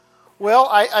Well,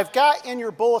 I've got in your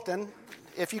bulletin,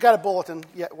 if you got a bulletin,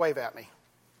 wave at me.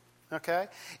 Okay?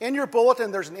 In your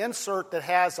bulletin, there's an insert that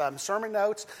has sermon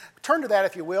notes. Turn to that,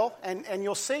 if you will, and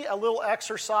you'll see a little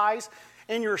exercise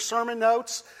in your sermon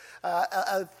notes.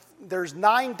 There's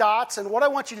 9 dots, and what I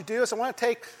want you to do is I want to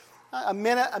take a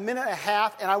minute and a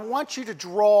half, and I want you to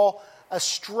draw a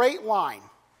straight line.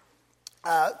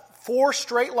 4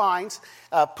 straight lines.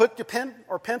 Put your pen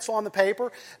or pencil on the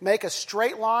paper. Make a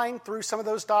straight line through some of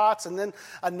those dots, and then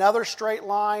another straight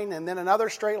line, and then another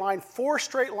straight line. 4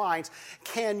 straight lines.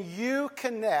 Can you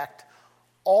connect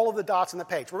all of the dots on the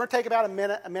page? We're going to take about a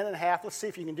minute and a half. Let's see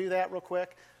if you can do that real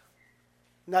quick.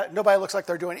 Nobody looks like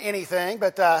they're doing anything,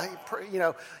 but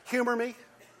humor me.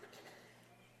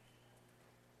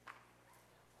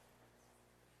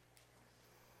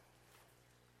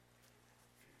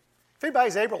 If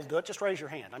anybody's able to do it, just raise your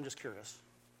hand. I'm just curious.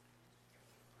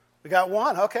 We got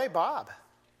 1. Okay, Bob.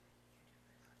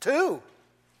 2.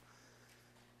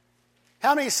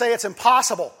 How many say it's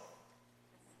impossible?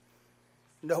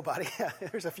 Nobody.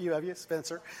 There's a few of you.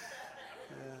 Spencer.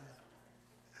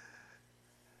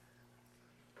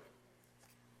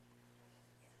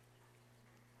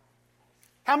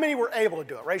 How many were able to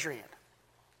do it? Raise your hand.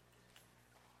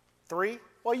 3?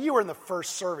 Well, you were in the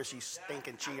first service, you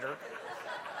stinking cheater.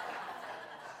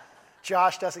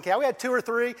 Josh doesn't count. We had 2 or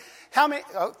 3. How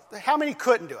many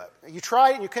couldn't do it? You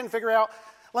tried it and you couldn't figure out.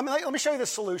 Let me show you the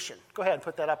solution. Go ahead and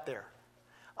put that up there.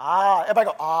 Everybody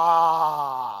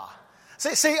go,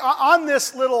 See, on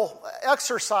this little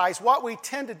exercise, what we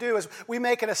tend to do is we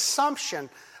make an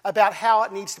assumption about how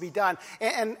it needs to be done.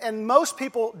 And most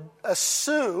people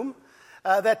assume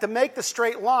that to make the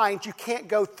straight lines, you can't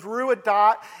go through a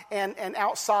dot and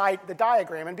outside the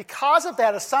diagram. And because of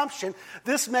that assumption,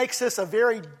 this makes this a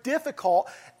very difficult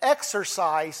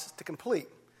exercise to complete.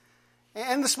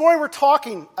 And this morning we're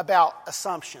talking about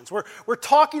assumptions. We're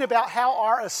talking about how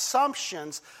our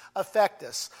assumptions affect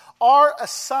us. Our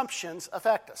assumptions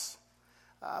affect us.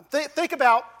 Think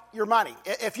about your money.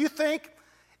 If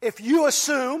you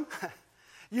assume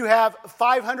you have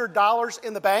 $500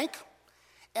 in the bank,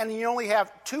 and you only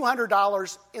have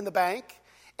 $200 in the bank,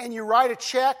 and you write a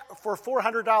check for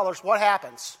 $400, what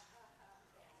happens?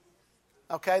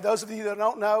 Okay, those of you that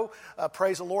don't know,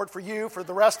 praise the Lord for you. For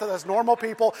the rest of us normal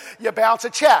people, you bounce a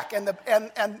check. And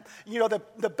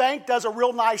the bank does a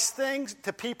real nice thing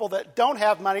to people that don't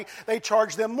have money. They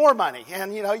charge them more money.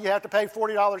 And, you have to pay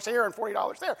 $40 here and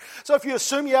 $40 there. So if you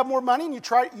assume you have more money and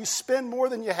you spend more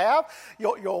than you have,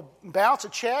 you'll bounce a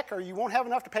check, or you won't have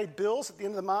enough to pay bills at the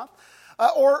end of the month.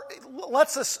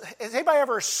 Has anybody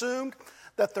ever assumed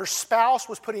that their spouse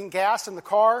was putting gas in the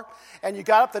car, and you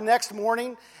got up the next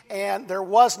morning and there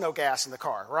was no gas in the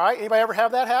car, right? Anybody ever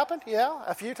have that happen? Yeah,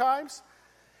 a few times.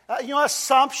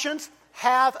 Assumptions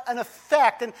have an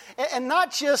effect, and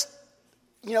not just,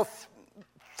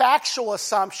 factual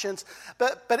assumptions,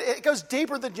 but it goes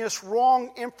deeper than just wrong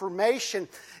information.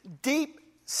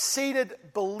 Deep-seated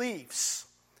beliefs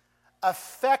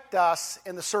affect us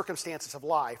in the circumstances of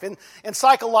life. And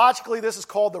psychologically, this is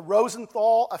called the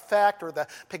Rosenthal effect or the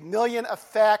Pygmalion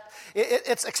effect.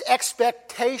 It's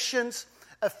expectations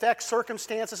affect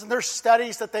circumstances. And there's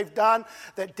studies that they've done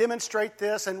that demonstrate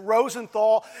this. And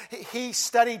Rosenthal, he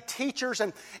studied teachers,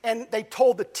 and they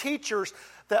told the teachers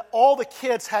that all the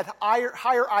kids had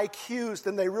higher IQs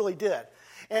than they really did.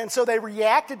 And so they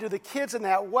reacted to the kids in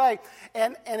that way.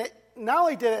 And it not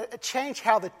only did it change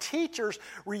how the teachers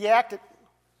reacted.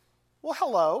 Well,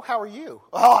 hello, how are you?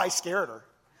 Oh, I scared her.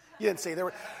 You didn't see.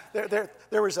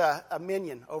 There was a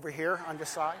minion over here on the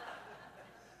side.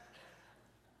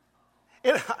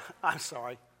 I'm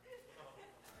sorry.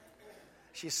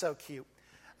 She's so cute.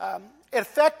 It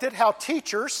affected how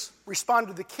teachers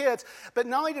responded to the kids, but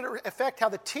not only did it affect how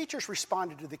the teachers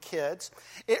responded to the kids,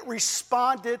 it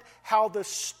responded how the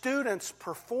students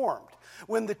performed.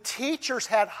 When the teachers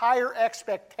had higher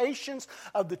expectations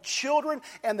of the children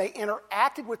and they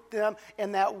interacted with them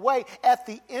in that way, at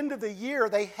the end of the year,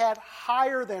 they had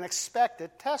higher than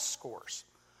expected test scores.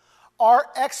 Our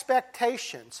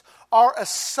expectations, our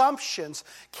assumptions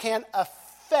can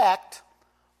affect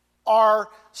our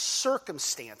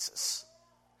circumstances.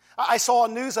 I saw a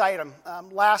news item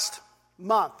last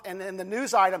month, and in the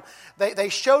news item, they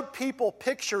showed people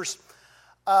pictures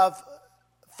of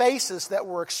faces that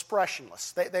were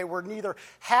expressionless. They were neither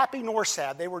happy nor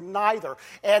sad. They were neither.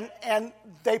 And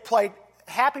they played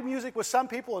happy music with some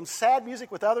people and sad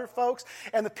music with other folks.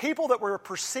 And the people that were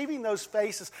perceiving those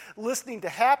faces, listening to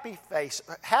happy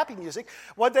music,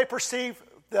 what they perceived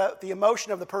the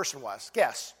emotion of the person was.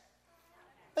 Guess.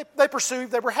 They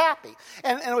perceived they were happy.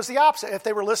 And it was the opposite. If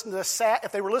they were listening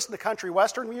to country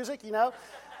western music,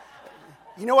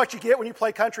 You know what you get when you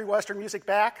play country western music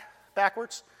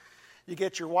backwards? You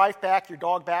get your wife back, your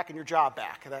dog back, and your job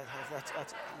back.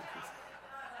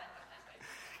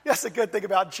 That's the good thing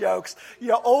about jokes.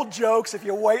 Old jokes, if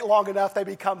you wait long enough, they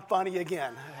become funny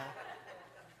again.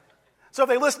 So if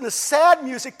they listen to sad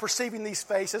music perceiving these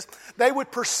faces, they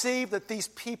would perceive that these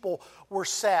people were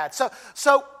sad.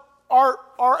 So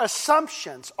our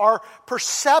assumptions, our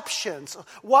perceptions,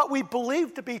 what we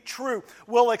believe to be true,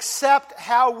 will accept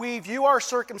how we view our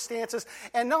circumstances,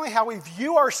 and not only how we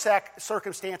view our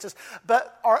circumstances,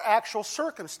 but our actual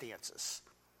circumstances.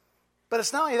 But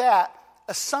it's not only that,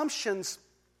 assumptions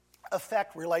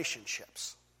affect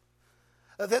relationships.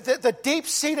 The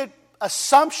deep-seated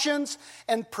assumptions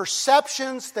and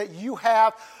perceptions that you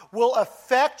have will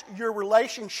affect your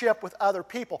relationship with other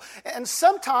people. And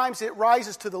sometimes it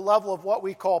rises to the level of what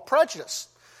we call prejudice.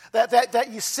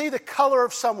 That you see the color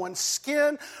of someone's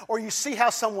skin, or you see how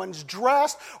someone's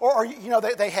dressed, or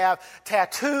they have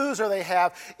tattoos, or they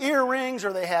have earrings,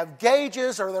 or they have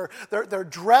gauges, or they're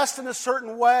dressed in a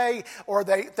certain way, or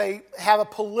they have a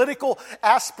political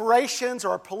aspirations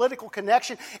or a political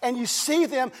connection, and you see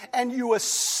them and you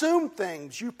assume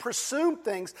things, you presume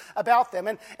things about them.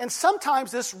 And sometimes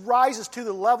this rises to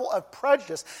the level of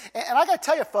prejudice. And I got to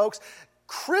tell you, folks,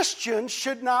 Christians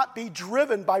should not be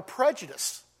driven by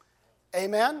prejudice.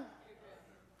 Amen?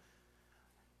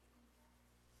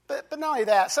 But not only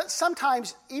that,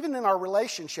 sometimes even in our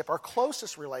relationship, our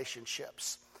closest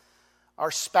relationships,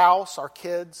 our spouse, our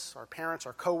kids, our parents,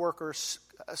 our coworkers,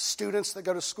 students that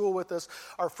go to school with us,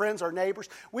 our friends, our neighbors,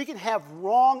 we can have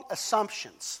wrong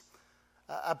assumptions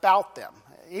about them.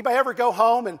 Anybody ever go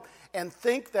home and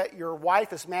think that your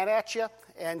wife is mad at you,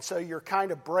 and so you're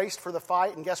kind of braced for the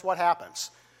fight, and guess what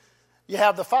happens? You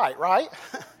have the fight, right?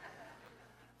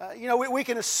 We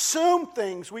can assume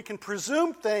things, we can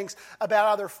presume things about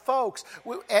other folks,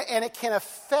 and it can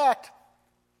affect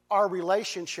our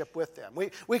relationship with them.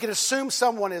 We can assume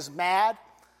someone is mad.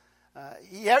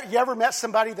 You ever met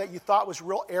somebody that you thought was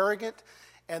real arrogant,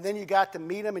 and then you got to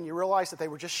meet them and you realize that they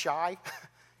were just shy?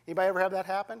 Anybody ever have that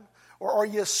happen? Or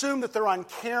you assume that they're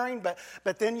uncaring,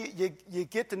 but then you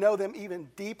get to know them even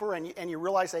deeper, and you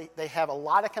realize they have a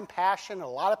lot of compassion, a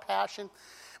lot of passion.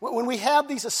 When we have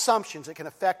these assumptions, it can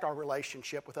affect our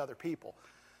relationship with other people.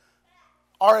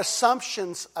 Our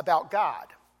assumptions about God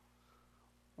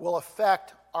will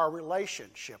affect our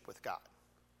relationship with God.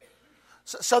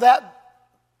 So that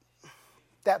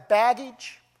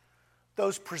baggage,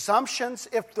 those presumptions,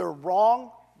 if they're wrong,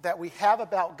 that we have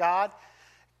about God,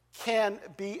 can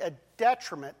be a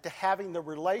detriment to having the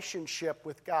relationship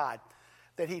with God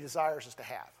that He desires us to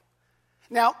have.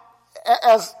 Now,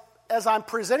 as I'm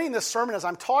presenting this sermon, as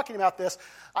I'm talking about this,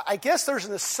 I guess there's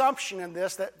an assumption in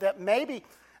this that maybe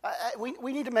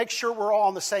we need to make sure we're all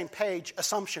on the same page,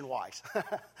 assumption-wise,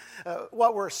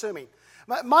 what we're assuming.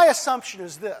 My assumption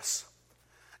is this.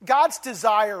 God's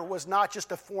desire was not just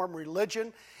to form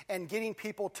religion and getting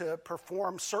people to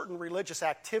perform certain religious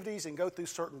activities and go through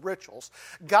certain rituals.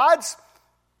 God's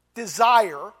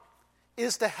desire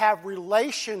is to have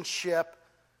relationship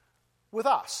with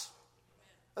us.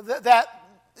 That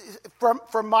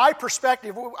from my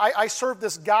perspective, I serve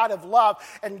this God of love,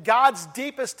 and God's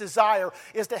deepest desire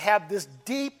is to have this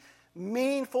deep,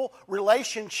 meaningful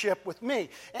relationship with me.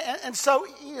 And so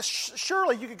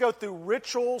surely you could go through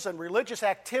rituals and religious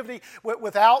activity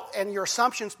without, and your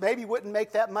assumptions maybe wouldn't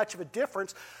make that much of a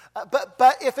difference.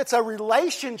 But if it's a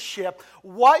relationship,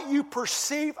 what you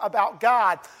perceive about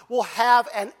God will have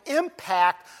an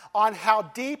impact on how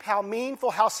deep, how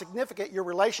meaningful, how significant your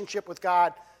relationship with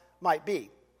God might be.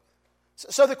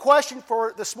 So the question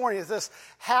for this morning is this: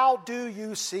 how do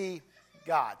you see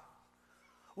God?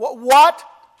 What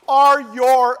are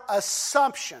your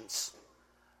assumptions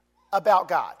about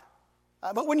God?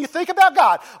 But when you think about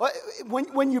God,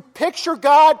 when you picture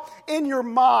God in your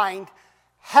mind,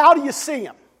 how do you see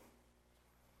Him?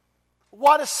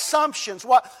 What assumptions?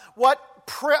 What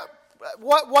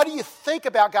do you think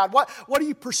about God? What do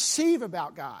you perceive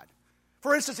about God?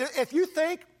 For instance, if you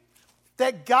think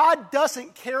that God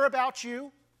doesn't care about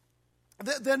you,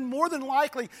 then more than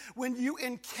likely, when you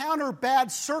encounter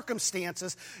bad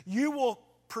circumstances, you will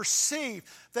perceive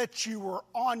that you were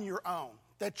on your own,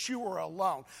 that you were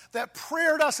alone, that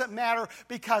prayer doesn't matter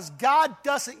because God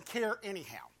doesn't care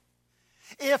anyhow.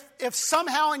 If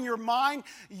somehow in your mind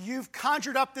you've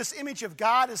conjured up this image of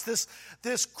God as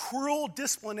this cruel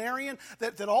disciplinarian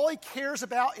that all he cares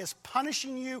about is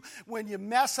punishing you when you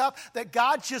mess up, that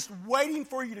God's just waiting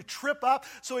for you to trip up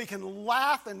so he can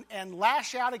laugh and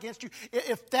lash out against you,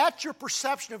 if that's your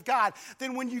perception of God,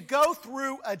 then when you go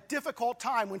through a difficult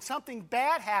time, when something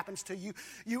bad happens to you,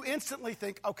 you instantly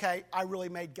think, okay, I really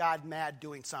made God mad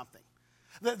doing something.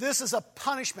 That this is a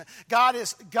punishment. God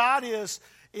is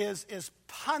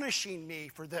punishing me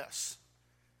for this.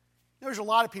 There's a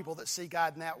lot of people that see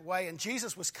God in that way, and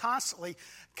Jesus was constantly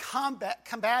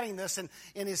combating this in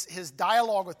his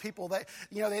dialogue with people. That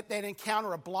they'd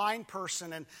encounter a blind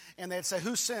person and they'd say,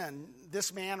 "Who sinned,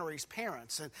 this man or his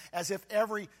parents?" And as if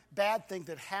every bad thing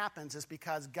that happens is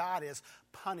because God is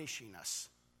punishing us.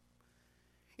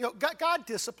 God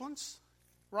disciplines,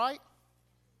 right?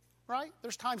 Right?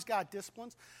 There's times God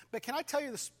disciplines. But can I tell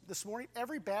you this morning,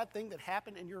 every bad thing that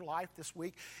happened in your life this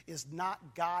week is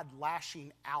not God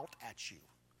lashing out at you.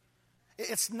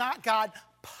 It's not God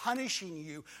punishing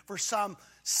you for some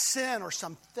sin or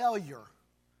some failure.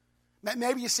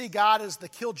 Maybe you see God as the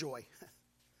killjoy.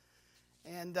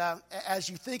 And as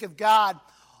you think of God,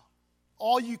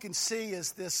 all you can see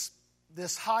is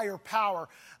this higher power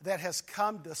that has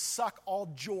come to suck all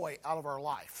joy out of our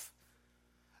life.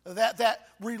 That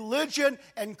religion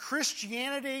and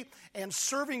Christianity and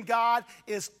serving God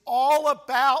is all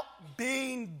about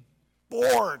being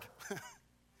bored.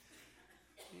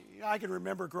 I can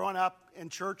remember growing up in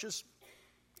churches,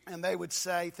 and they would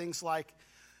say things like,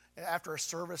 after a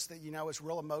service that is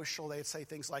real emotional, they'd say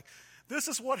things like, "This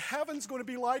is what heaven's going to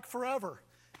be like forever."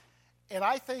 And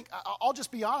I think, I'll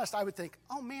just be honest, I would think,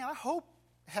 oh man, I hope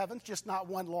heaven's just not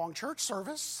one long church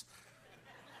service.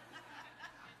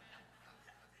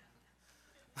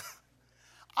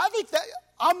 I think that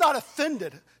I'm not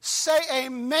offended. Say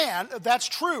amen. That's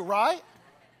true, right?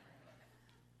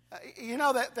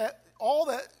 That all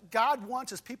that God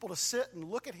wants is people to sit and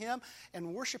look at him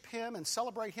and worship him and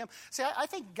celebrate him. See, I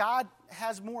think God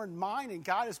has more in mind, and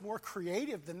God is more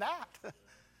creative than that.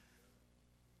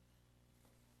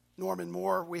 Norman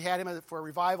Moore, we had him for a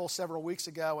revival several weeks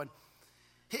ago, and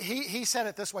he said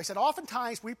it this way. He said,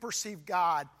 oftentimes we perceive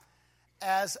God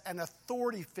as an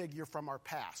authority figure from our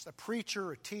past, a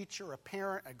preacher, a teacher, a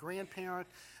parent, a grandparent,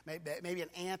 maybe an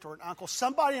aunt or an uncle,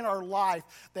 somebody in our life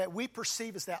that we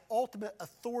perceive as that ultimate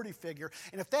authority figure.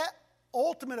 And if that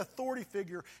ultimate authority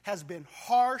figure has been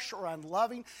harsh or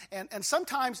unloving, and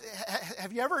sometimes,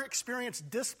 have you ever experienced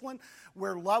discipline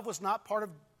where love was not part of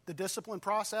the discipline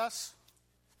process?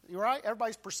 You right?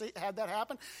 Everybody's had that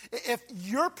happen. If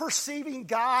you're perceiving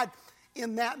God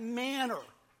in that manner,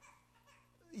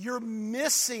 you're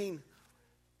missing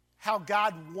how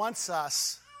God wants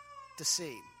us to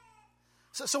see him.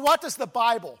 So what does the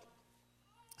Bible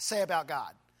say about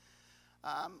God?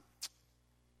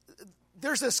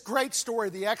 There's this great story,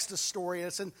 the Exodus story.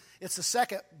 It's the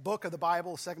second book of the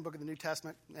Bible, the second book of the New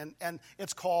Testament, and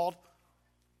it's called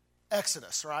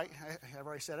Exodus, right? I've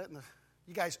already said it.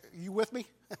 You guys, are you with me?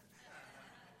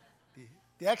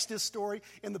 The Exodus story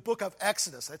in the book of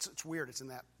Exodus. It's weird, it's in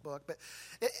that book. But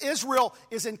Israel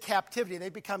is in captivity. They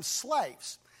become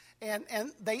slaves. And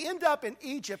they end up in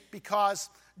Egypt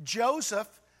because Joseph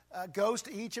goes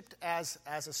to Egypt as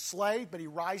a slave, but he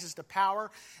rises to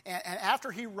power. And after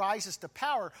he rises to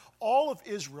power, all of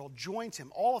Israel joins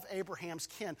him. All of Abraham's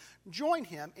kin join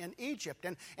him in Egypt.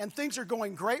 And things are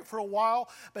going great for a while,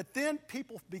 but then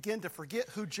people begin to forget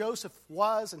who Joseph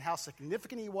was and how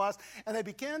significant he was, and they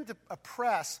begin to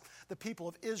oppress the people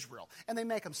of Israel, and they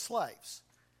make them slaves.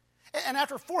 And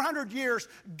after 400 years,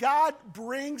 God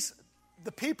brings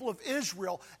the people of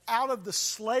Israel out of the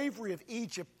slavery of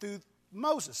Egypt through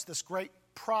Moses, this great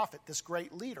prophet, this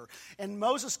great leader. And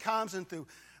Moses comes and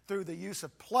through the use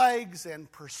of plagues and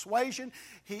persuasion,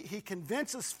 he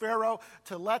convinces Pharaoh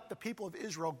to let the people of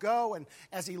Israel go. And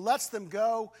as he lets them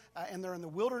go, and they're in the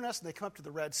wilderness, and they come up to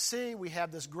the Red Sea, we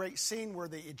have this great scene where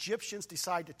the Egyptians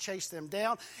decide to chase them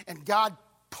down, and God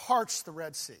parts the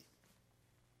Red Sea.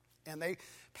 And they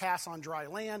pass on dry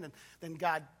land, and then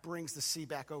God brings the sea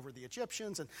back over the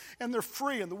Egyptians, and they're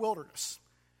free in the wilderness.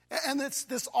 And it's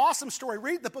this awesome story.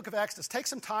 Read the book of Exodus. Take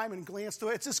some time and glance through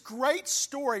it. It's this great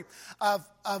story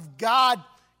of God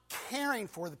caring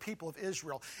for the people of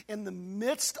Israel in the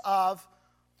midst of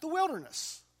the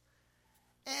wilderness.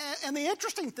 And the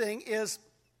interesting thing is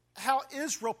how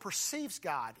Israel perceives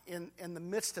God in the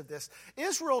midst of this.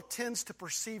 Israel tends to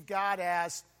perceive God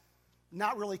as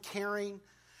not really caring,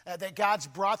 that God's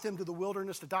brought them to the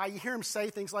wilderness to die. You hear him say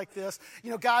things like this.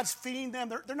 God's feeding them.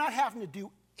 They're not having to do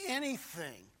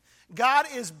anything. God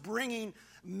is bringing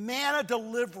manna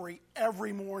delivery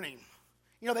every morning.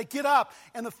 You know, they get up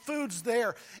and the food's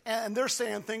there and they're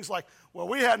saying things like, well,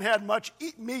 we hadn't had much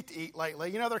meat to eat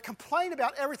lately. You know, they're complaining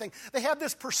about everything. They have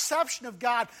this perception of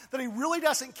God that he really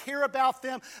doesn't care about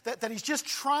them, that he's just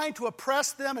trying to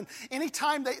oppress them. And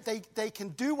anytime they can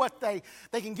do what they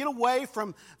can get away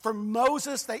from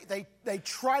Moses, they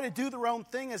try to do their own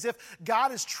thing as if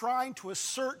God is trying to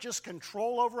assert just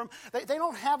control over them. They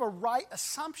don't have a right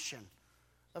assumption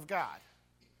of God.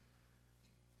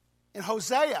 In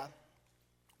Hosea,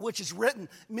 which is written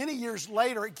many years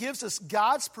later, it gives us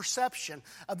God's perception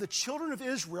of the children of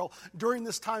Israel during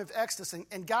this time of Exodus.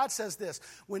 And God says this,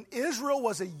 when Israel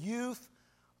was a youth,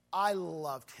 I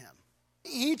loved him.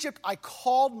 Egypt I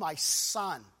called my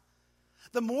son.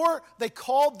 The more they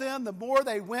called them, the more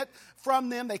they went from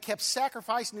them. They kept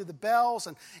sacrificing to the Baals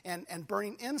and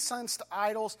burning incense to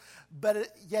idols.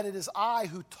 But yet it is I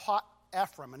who taught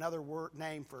Ephraim, another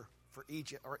name for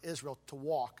Egypt or Israel, to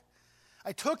walk.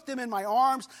 I took them in my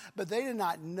arms, but they did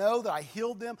not know that I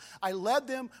healed them. I led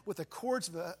them with the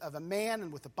cords of a man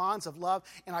and with the bonds of love,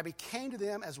 and I became to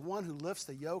them as one who lifts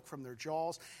the yoke from their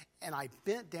jaws, and I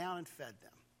bent down and fed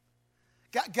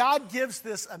them. God gives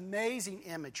this amazing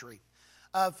imagery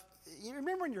of, you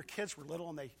remember when your kids were little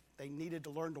and they needed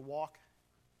to learn to walk?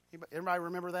 Everybody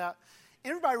remember that?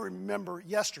 Everybody remember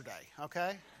yesterday,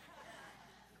 okay?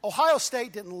 Ohio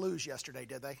State didn't lose yesterday,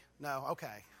 did they? No,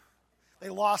 okay. They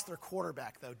lost their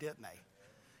quarterback, though, didn't they?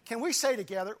 Can we say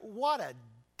together, what a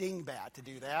dingbat to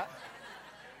do that?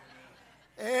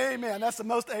 Amen. That's the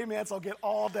most amens I'll get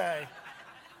all day.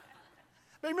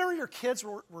 But remember your kids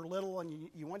were little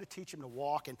and you wanted to teach them to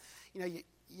walk, and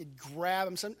you'd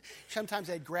grab them. Sometimes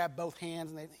they'd grab both hands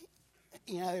and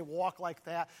they walk like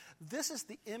that. This is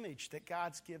the image that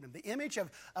God's given them. The image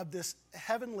of this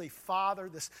heavenly Father,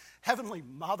 this heavenly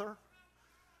Mother,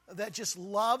 that just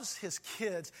loves his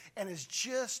kids and is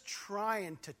just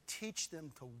trying to teach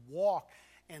them to walk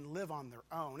and live on their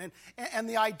own. And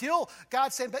the ideal,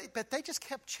 God said, but they just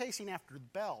kept chasing after the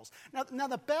bells. Now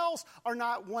the bells are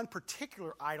not one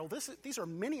particular idol. These are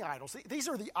many idols. These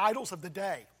are the idols of the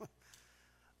day,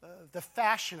 the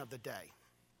fashion of the day.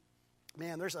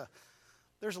 Man, there's a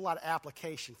lot of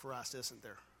application for us, isn't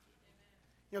there?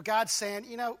 You know, God's saying,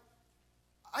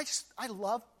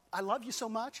 I love you so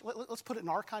much. Let's put it in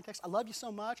our context. I love you so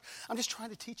much. I'm just trying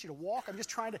to teach you to walk. I'm just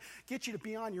trying to get you to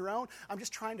be on your own. I'm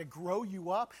just trying to grow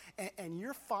you up. And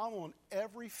you're following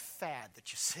every fad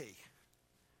that you see.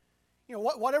 You know,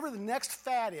 whatever the next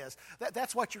fad is,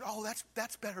 that's what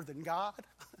that's better than God.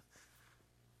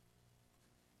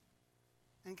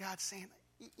 And God's saying,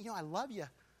 I love you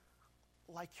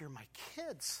like you're my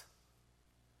kids.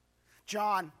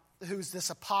 John, who's this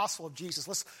apostle of Jesus.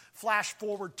 Let's flash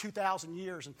forward 2,000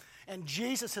 years. And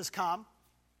Jesus has come.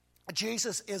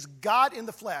 Jesus is God in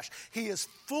the flesh. He is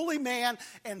fully man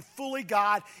and fully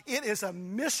God. It is a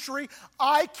mystery.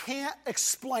 I can't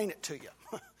explain it to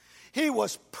you. He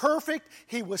was perfect.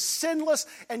 He was sinless.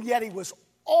 And yet he was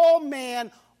all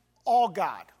man, all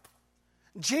God.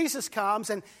 Jesus comes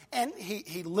and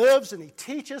he lives and he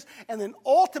teaches, and then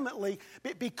ultimately,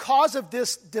 because of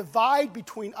this divide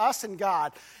between us and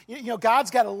God, God's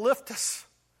got to lift us.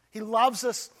 He loves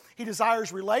us. He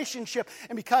desires relationship,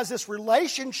 and because this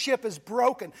relationship is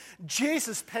broken,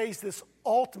 Jesus pays this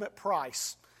ultimate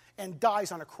price and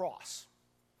dies on a cross.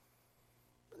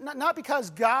 Not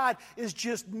because God is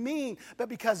just mean, but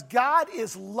because God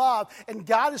is love, and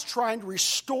God is trying to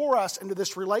restore us into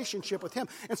this relationship with him.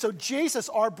 And so Jesus,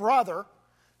 our brother,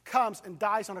 comes and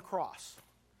dies on a cross.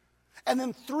 And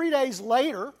then 3 days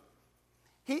later,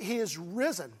 he is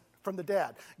risen from the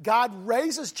dead. God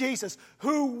raises Jesus,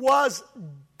 who was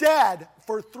dead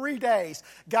for 3 days.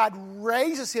 God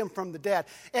raises him from the dead.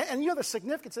 And the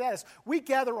significance of that is we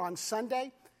gather on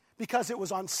Sunday because it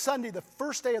was on Sunday, the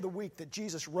first day of the week, that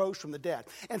Jesus rose from the dead.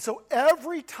 And so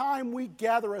every time we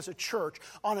gather as a church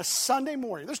on a Sunday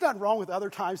morning, there's nothing wrong with other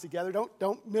times together,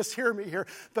 don't mishear me here,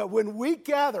 but when we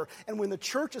gather and when the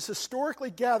church is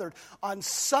historically gathered on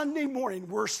Sunday morning,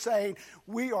 we're saying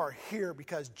we are here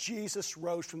because Jesus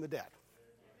rose from the dead.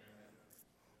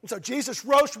 And so Jesus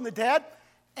rose from the dead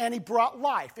and he brought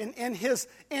life. In his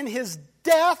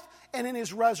death and in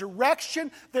his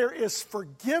resurrection, there is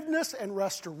forgiveness and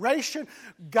restoration.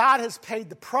 God has paid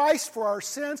the price for our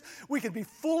sins. We can be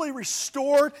fully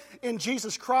restored in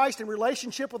Jesus Christ in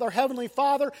relationship with our Heavenly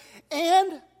Father,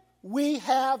 and we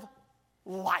have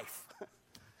life.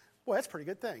 Boy, that's a pretty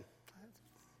good thing.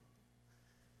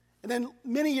 And then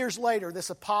many years later, this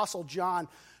apostle John,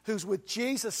 who's with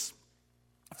Jesus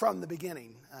from the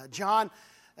beginning. John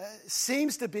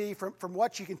seems to be, from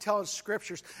what you can tell in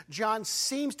Scriptures, John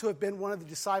seems to have been one of the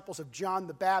disciples of John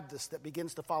the Baptist that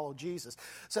begins to follow Jesus.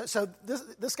 So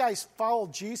this guy's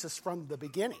followed Jesus from the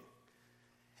beginning.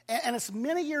 And it's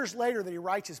many years later that he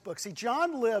writes his book. See,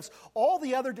 John lives, all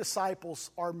the other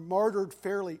disciples are martyred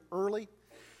fairly early,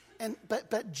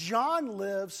 but John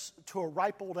lives to a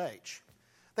ripe old age.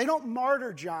 They don't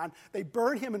martyr John, they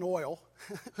burn him in oil.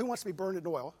 Who wants to be burned in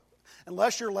oil?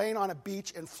 Unless you're laying on a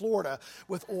beach in Florida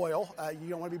with oil, you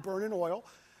don't want to be burned in oil.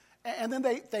 And then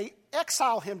they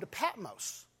exile him to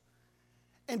Patmos.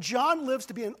 And John lives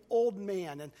to be an old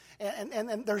man.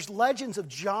 And there's legends of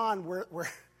John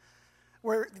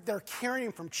where they're carrying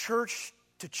him from church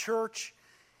to church,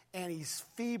 and he's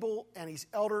feeble and he's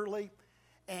elderly.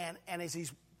 And as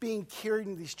he's being carried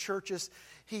into these churches,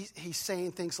 he's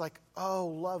saying things like, oh,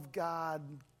 love God.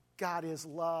 God is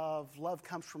love. Love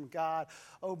comes from God.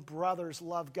 Oh, brothers,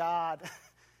 love God.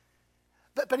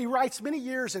 But he writes many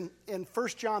years in 1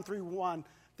 John 3:1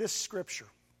 this scripture.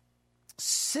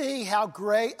 See how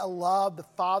great a love the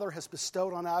Father has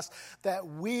bestowed on us, that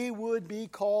we would be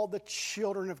called the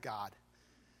children of God.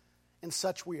 And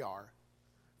such we are.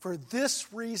 For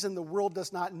this reason the world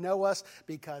does not know us,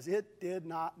 because it did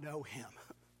not know him.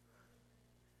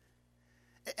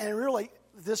 And really,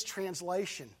 this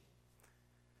translation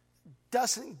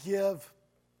doesn't give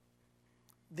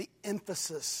the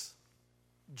emphasis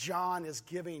John is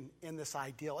giving in this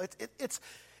ideal.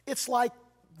 It's like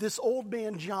this old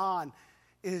man John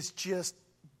is just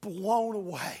blown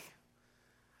away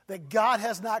that God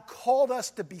has not called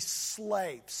us to be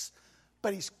slaves,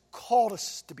 but he's called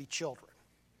us to be children.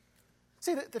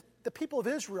 See, the people of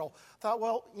Israel thought,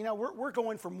 well, we're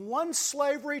going from one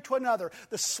slavery to another,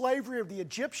 the slavery of the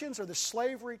Egyptians or the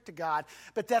slavery to God.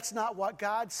 But that's not what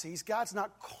God sees. God's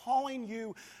not calling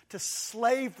you to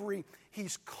slavery.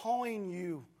 He's calling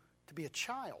you to be a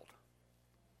child.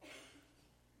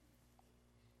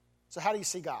 So how do you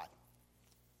see God?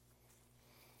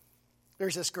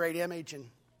 There's this great image, and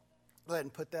go ahead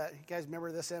and put that. You guys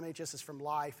remember this image? This is from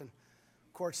Life. And,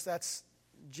 of course, that's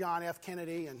John F.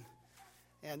 Kennedy, and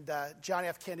John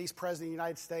F. Kennedy's president of the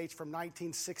United States from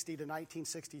 1960 to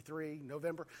 1963,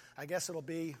 November. I guess it'll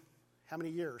be, how many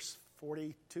years?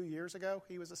 42 years ago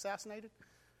he was assassinated?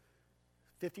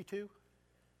 52?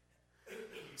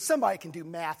 Somebody can do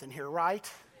math in here,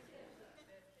 right?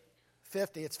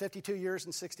 50. It's 52 years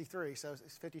and 63, so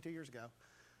it's 52 years ago.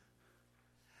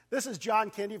 This is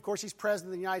John Kennedy. Of course, he's president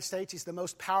of the United States. He's the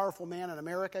most powerful man in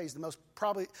America. He's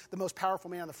probably the most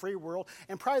powerful man in the free world,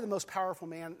 and probably the most powerful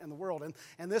man in the world.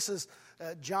 And this is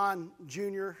John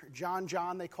Jr.,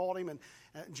 John, they called him. And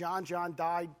John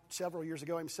died several years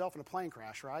ago himself in a plane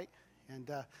crash, right? And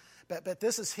but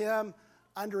this is him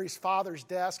under his father's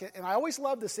desk. And I always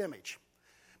love this image,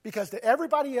 because to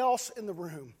everybody else in the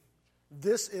room,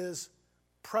 this is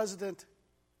President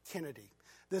Kennedy.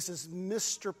 This is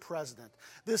Mr. President.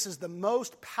 This is the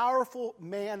most powerful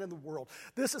man in the world.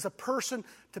 This is a person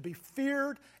to be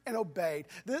feared and obeyed.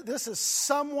 This is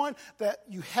someone that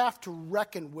you have to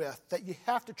reckon with, that you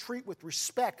have to treat with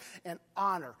respect and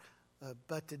honor.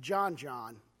 But to John,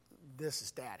 this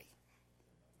is Daddy.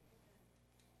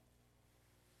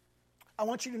 I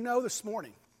want you to know this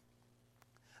morning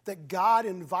that God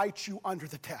invites you under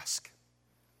the desk.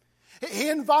 He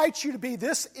invites you to be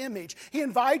this image. He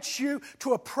invites you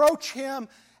to approach him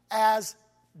as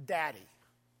Daddy.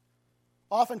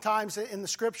 Oftentimes in the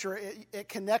Scripture, it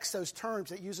connects those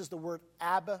terms. It uses the word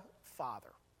Abba,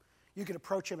 Father. You can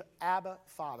approach him, Abba,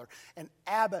 Father. And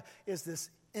Abba is this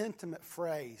intimate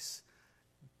phrase,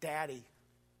 Daddy,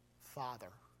 Father.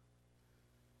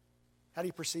 How do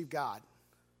you perceive God?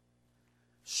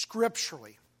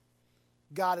 Scripturally,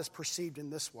 God is perceived in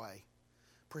this way,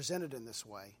 presented in this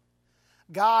way.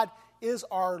 God is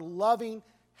our loving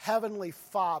Heavenly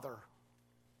Father,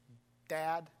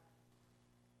 Daddy.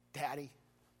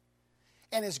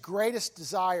 And his greatest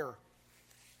desire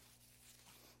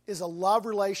is a love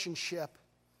relationship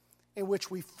in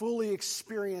which we fully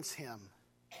experience him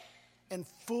and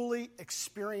fully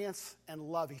experience and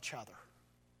love each other.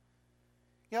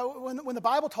 When the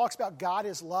Bible talks about God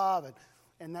is love,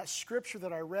 and that scripture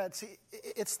that I read, see,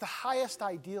 it's the highest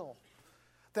ideal.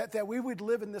 That we would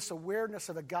live in this awareness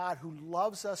of a God who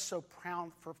loves us so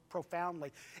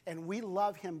profoundly, and we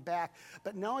love him back.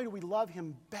 But not only do we love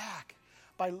him back,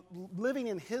 by living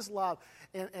in his love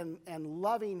and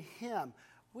loving him,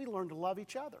 we learn to love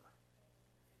each other.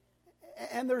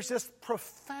 And there's this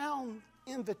profound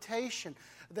invitation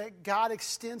that God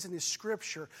extends in his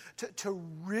scripture to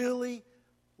really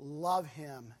love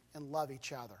him and love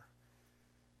each other.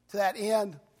 To that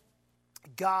end,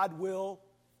 God will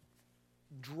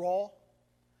draw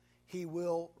He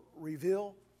will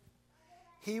reveal.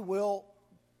 He will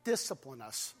discipline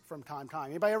us from time to time.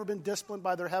 Anybody ever been disciplined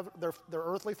by their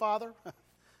earthly father?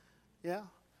 Yeah?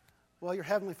 Well, your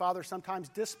heavenly Father sometimes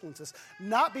disciplines us.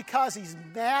 Not because He's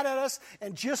mad at us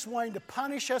and just wanting to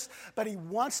punish us, but He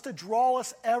wants to draw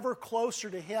us ever closer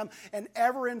to Him and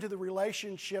ever into the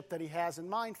relationship that He has in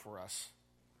mind for us.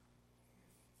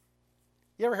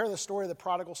 You ever hear the story of the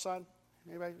prodigal son?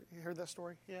 Anybody heard that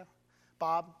story? Yeah?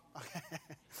 Bob? Okay.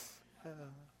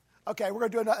 Okay, we're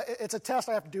going to do it's a test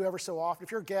I have to do ever so often. If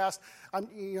you're a guest,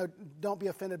 don't be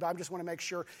offended, but I just want to make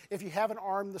sure. If you have an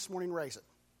arm this morning, raise it.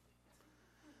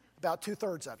 About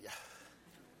 2/3 of you.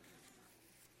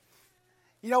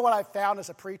 You know what I've found as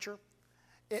a preacher?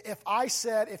 If I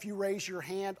said, if you raise your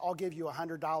hand, I'll give you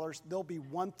 $100, there'll be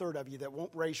 1/3 of you that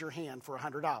won't raise your hand for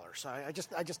 $100. I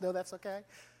just know that's okay.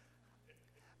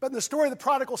 But in the story of the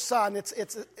prodigal son, it's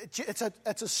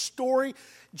a story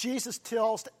Jesus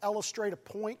tells to illustrate a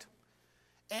point.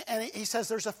 And he says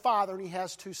there's a father and he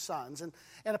has two sons. And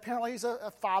apparently he's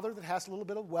a father that has a little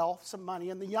bit of wealth, some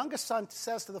money. And the youngest son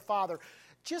says to the father,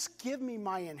 just give me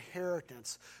my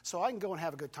inheritance so I can go and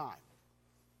have a good time.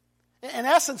 In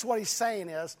essence, what he's saying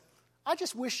is, I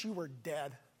just wish you were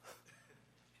dead.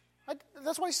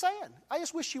 That's what he's saying. I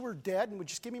just wish you were dead and would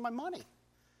just give me my money.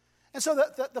 And so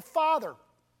the father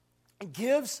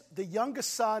gives the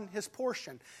youngest son his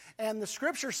portion. And the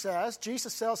scripture says,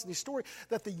 Jesus says in the story,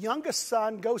 that the youngest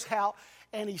son goes out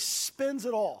and he spends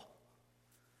it all.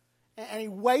 And he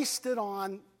wastes it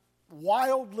on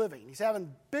wild living. He's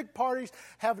having big parties,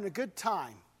 having a good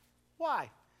time.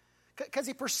 Why? Because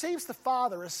he perceives the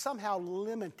father as somehow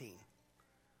limiting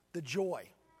the joy.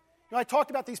 I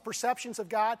talked about these perceptions of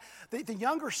God. The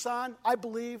younger son, I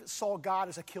believe, saw God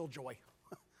as a killjoy.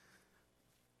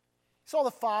 He saw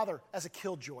the father as a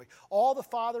killjoy. All the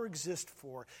father exists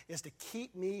for is to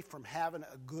keep me from having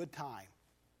a good time.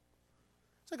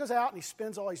 So he goes out and he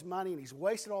spends all his money and he's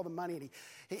wasted all the money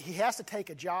and he has to take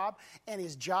a job, and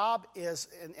his job is,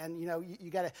 and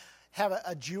you got to have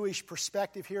a Jewish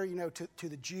perspective here. To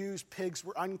the Jews, pigs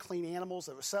were unclean animals.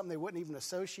 It was something they wouldn't even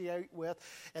associate with.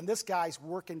 And this guy's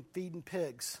working feeding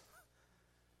pigs.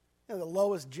 The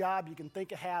lowest job you can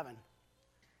think of having.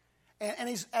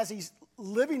 And as he's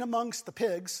living amongst the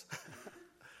pigs,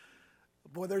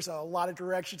 boy, there's a lot of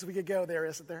directions we could go there,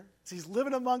 isn't there? As he's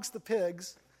living amongst the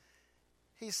pigs,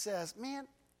 he says, man,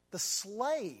 the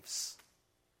slaves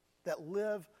that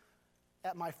live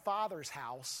at my father's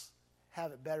house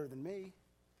have it better than me.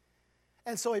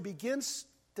 And so he begins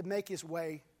to make his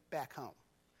way back home.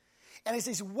 And as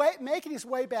he's making his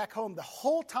way back home, the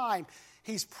whole time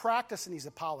he's practicing his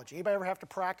apology. Anybody ever have to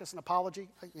practice an apology?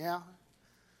 Yeah.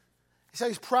 So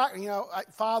he's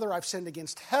Father, I've sinned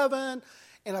against heaven,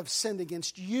 and I've sinned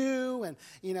against you, and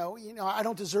I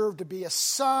don't deserve to be a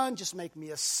son. Just make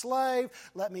me a slave.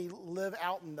 Let me live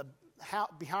out in the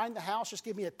behind the house. Just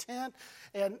give me a tent.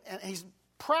 And he's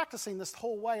practicing this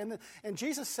whole way. And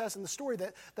Jesus says in the story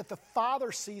that the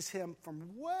father sees him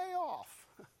from way off,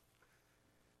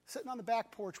 sitting on the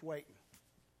back porch waiting.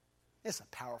 It's a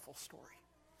powerful story.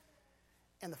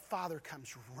 And the father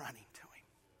comes running to him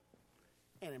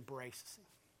and embraces him.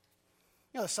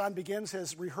 The son begins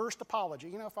his rehearsed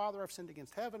apology. Father, I've sinned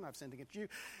against heaven. I've sinned against you.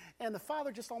 And the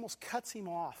father just almost cuts him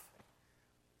off.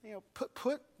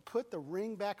 Put the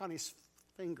ring back on his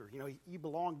finger. You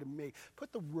belong to me.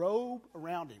 Put the robe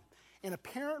around him. And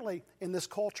apparently, in this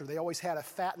culture, they always had a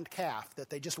fattened calf that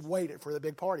they just waited for the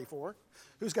big party for.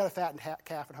 Who's got a fattened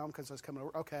calf at home? Because I was coming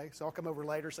over. Okay, so I'll come over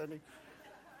later, Cindy.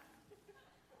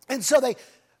 And so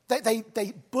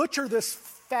they butcher this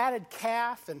fatted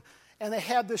calf, and they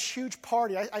had this huge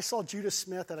party. I saw Judah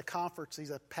Smith at a conference.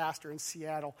 He's a pastor in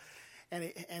Seattle,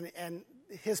 and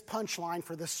his punchline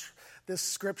for this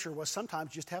scripture was,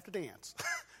 sometimes you just have to dance.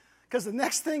 Because the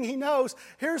next thing he knows,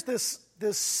 here's this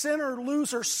sinner,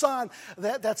 loser son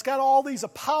that's got all these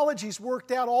apologies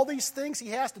worked out, all these things he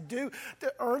has to do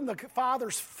to earn the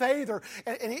father's favor,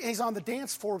 and he's on the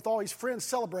dance floor with all his friends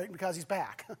celebrating because he's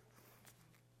back.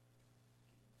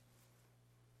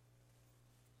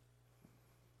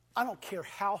 I don't care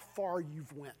how far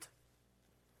you've went.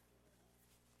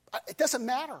 It doesn't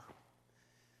matter.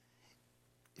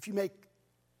 If you make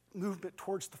movement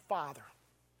towards the Father,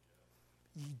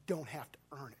 you don't have to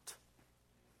earn it.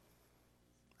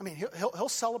 I mean, he'll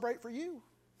celebrate for you,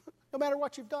 no matter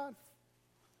what you've done.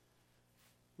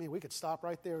 I mean, we could stop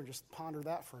right there and just ponder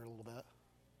that for a little bit.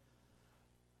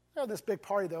 There's this big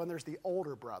party, though, and there's the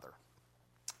older brother.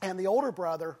 And the older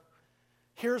brother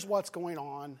here's what's going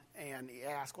on, and he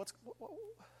asks,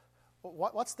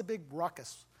 what's the big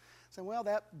ruckus? Saying, well,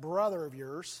 that brother of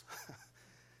yours,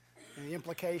 And the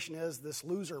implication is this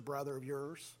loser brother of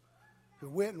yours who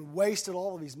went and wasted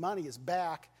all of his money is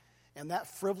back, and that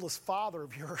frivolous father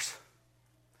of yours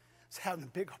is having a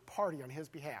big party on his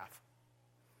behalf.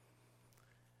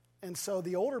 And so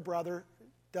the older brother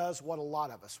does what a lot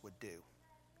of us would do.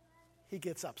 He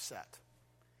gets upset,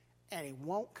 and he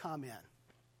won't come in.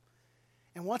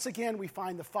 And once again, we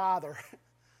find the father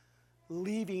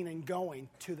leaving and going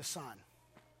to the son.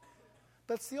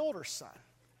 But it's the older son.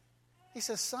 He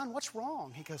says, son, what's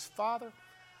wrong? He goes, Father,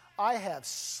 I have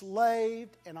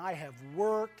slaved and I have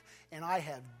worked and I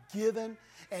have given,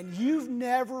 and you've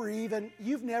never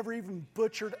even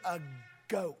butchered a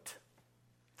goat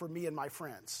for me and my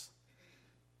friends.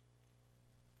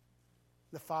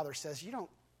 The father says, you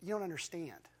don't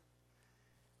understand.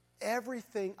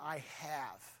 Everything I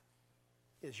have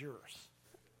is yours.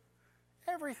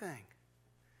 Everything.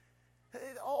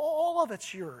 All of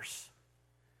it's yours.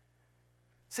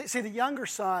 See, the younger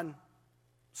son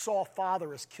saw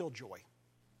father as killjoy.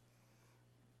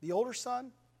 The older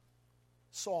son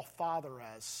saw father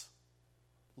as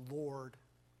Lord,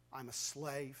 I'm a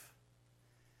slave.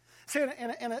 See,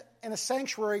 in a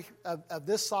sanctuary of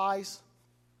this size,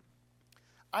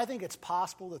 I think it's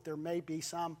possible that there may be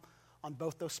some on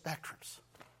both those spectrums.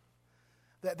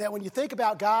 That when you think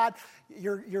about God,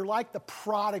 you're like the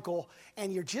prodigal,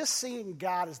 and you're just seeing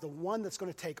God as the one that's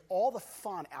going to take all the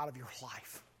fun out of your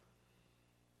life.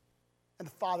 And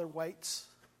the Father waits,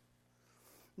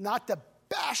 not to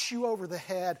bash you over the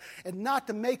head and not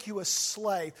to make you a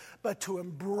slave, but to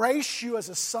embrace you as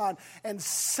a son and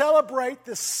celebrate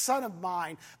this son of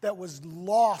mine that was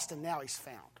lost and now he's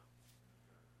found.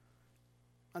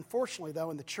 Unfortunately, though,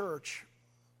 in the church,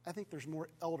 I think there's more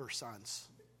elder sons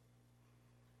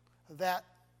that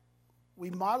we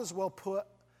might as well put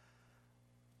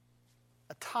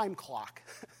a time clock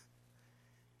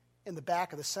in the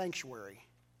back of the sanctuary,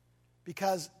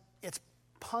 because it's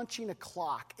punching a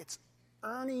clock. It's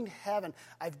earning heaven.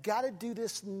 I've got to do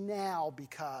this now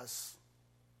because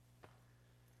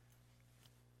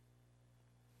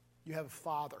you have a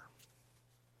father.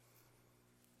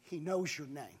 He knows your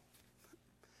name.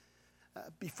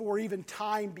 Before even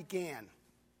time began,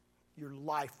 your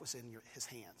life was in his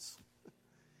hands.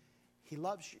 He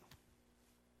loves you.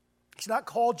 He's not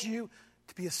called you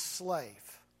to be a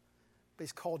slave, but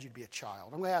he's called you to be a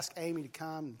child. I'm going to ask Amy to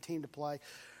come and the team to play. I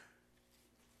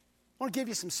want to give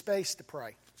you some space to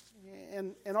pray.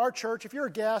 In our church, if you're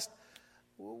a guest,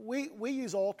 we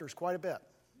use altars quite a bit.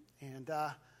 And,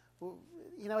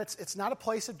 it's not a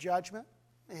place of judgment.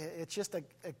 It's just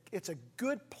it's a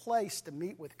good place to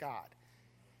meet with God.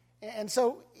 And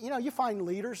so, you find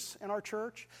leaders in our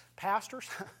church, pastors.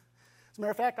 As a matter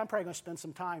of fact, I'm probably going to spend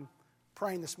some time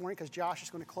praying this morning because Josh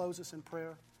is going to close us in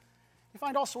prayer. You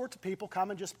find all sorts of people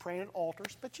coming just praying at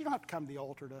altars, but you don't have to come to the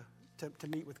altar to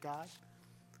meet with God.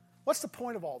 What's the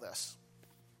point of all this?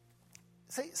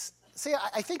 See,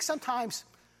 I think sometimes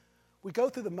we go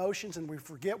through the motions and we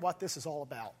forget what this is all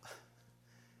about.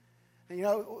 And,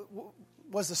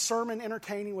 was the sermon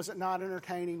entertaining? Was it not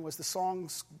entertaining? Was the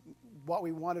songs what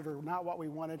we wanted or not what we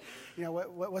wanted?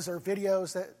 Was there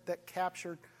videos that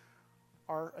captured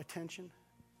our attention?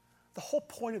 The whole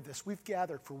point of this, we've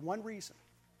gathered for one reason.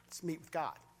 It's meet with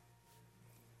God.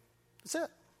 That's it.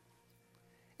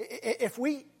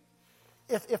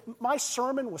 If my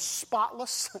sermon was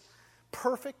spotless,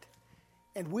 perfect,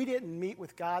 and we didn't meet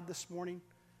with God this morning,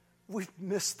 we've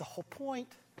missed the whole point.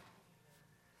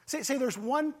 See, there's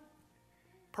one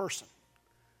person.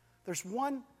 There's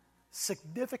one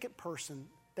significant person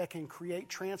that can create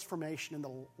transformation in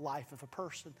the life of a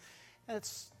person, and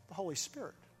it's the Holy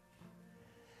Spirit.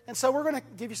 And so we're going to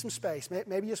give you some space.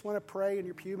 Maybe you just want to pray in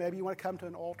your pew. Maybe you want to come to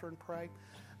an altar and pray.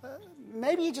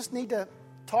 Maybe you just need to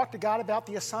talk to God about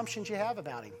the assumptions you have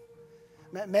about Him.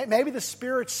 Maybe the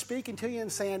Spirit's speaking to you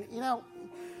and saying,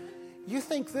 you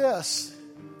think this,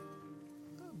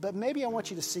 but maybe I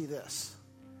want you to see this.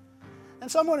 And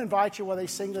so I'm going to invite you while they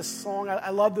sing this song. I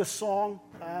love this song,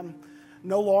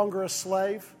 No Longer a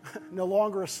Slave. No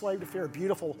Longer a Slave to Fear. A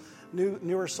beautiful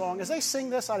newer song. As they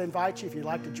sing this, I'd invite you if you'd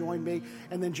like to join me.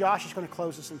 And then Josh is going to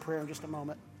close us in prayer in just a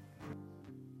moment.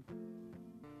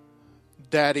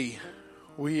 Daddy,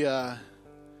 we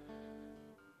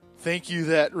thank you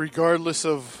that regardless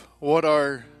of what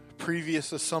our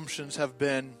previous assumptions have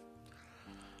been,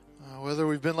 whether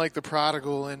we've been like the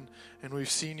prodigal and we've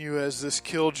seen you as this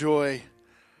killjoy,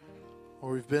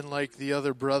 or we've been like the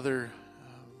other brother,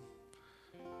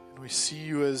 and we see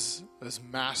you as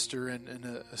master and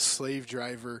a slave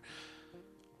driver,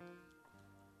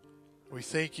 we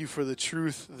thank you for the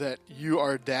truth that you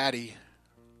are Daddy.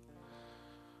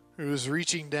 who is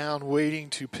reaching down, waiting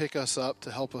to pick us up,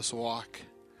 to help us walk.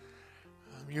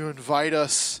 You invite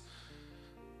us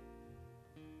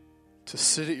to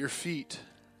sit at your feet.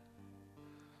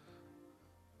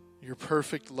 Your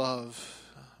perfect love.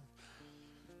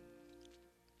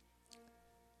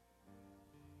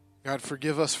 God,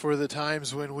 forgive us for the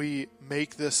times when we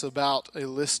make this about a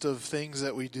list of things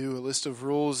that we do, a list of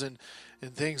rules and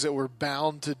things that we're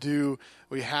bound to do,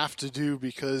 we have to do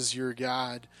because you're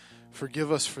God.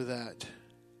 Forgive us for that.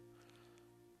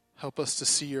 Help us to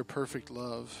see your perfect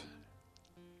love.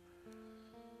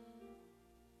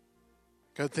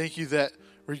 God, thank you that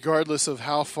regardless of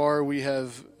how far we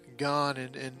have gone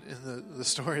in the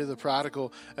story of the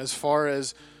prodigal, as far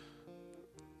as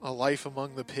a life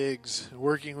among the pigs,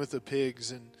 working with the pigs,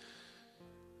 and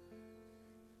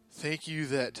thank you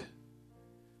that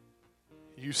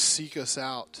you seek us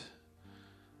out.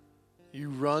 You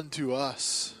run to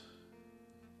us.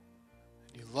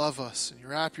 You love us, and you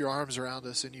wrap your arms around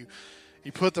us, and you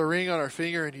put the ring on our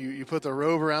finger, and you put the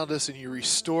robe around us, and you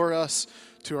restore us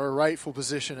to our rightful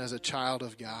position as a child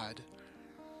of God.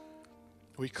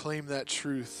 We claim that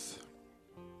truth.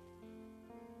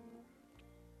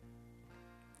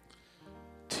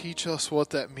 Teach us what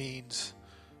that means.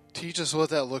 Teach us what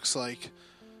that looks like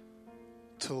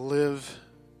to live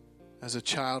as a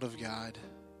child of God.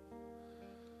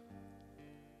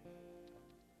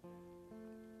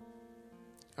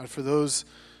 God, for those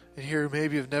in here who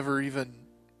maybe have never even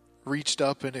reached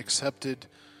up and accepted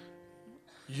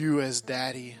you as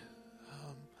Daddy,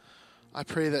 I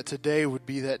pray that today would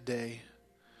be that day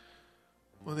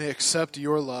when they accept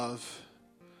your love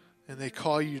and they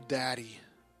call you Daddy.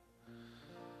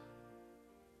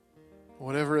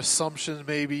 Whatever assumptions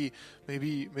may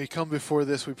come before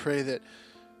this, we pray that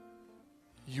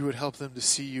you would help them to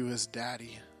see you as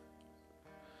Daddy.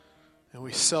 And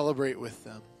we celebrate with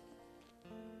them.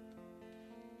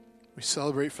 We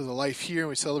celebrate for the life here, and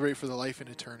we celebrate for the life in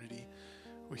eternity.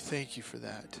 We thank you for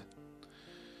that.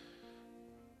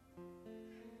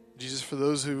 Jesus, for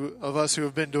those of us who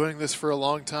have been doing this for a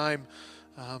long time,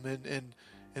 and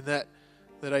that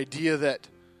idea that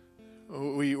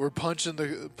we're punching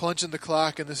the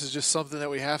clock, and this is just something that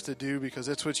we have to do because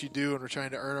that's what you do, and we're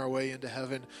trying to earn our way into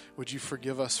heaven. Would you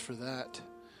forgive us for that?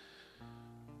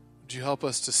 Would you help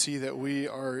us to see that we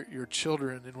are your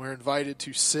children, and we're invited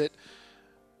to sit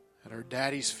at our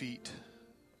Daddy's feet,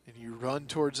 and you run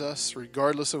towards us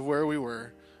regardless of where we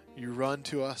were. You run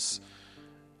to us,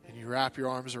 and you wrap your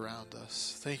arms around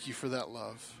us. Thank you for that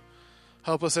love.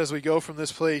 Help us as we go from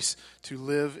this place to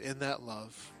live in that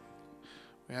love.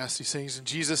 We ask these things in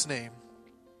Jesus' name.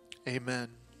 Amen.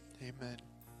 Amen.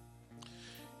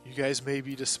 You guys may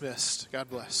be dismissed. God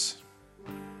bless.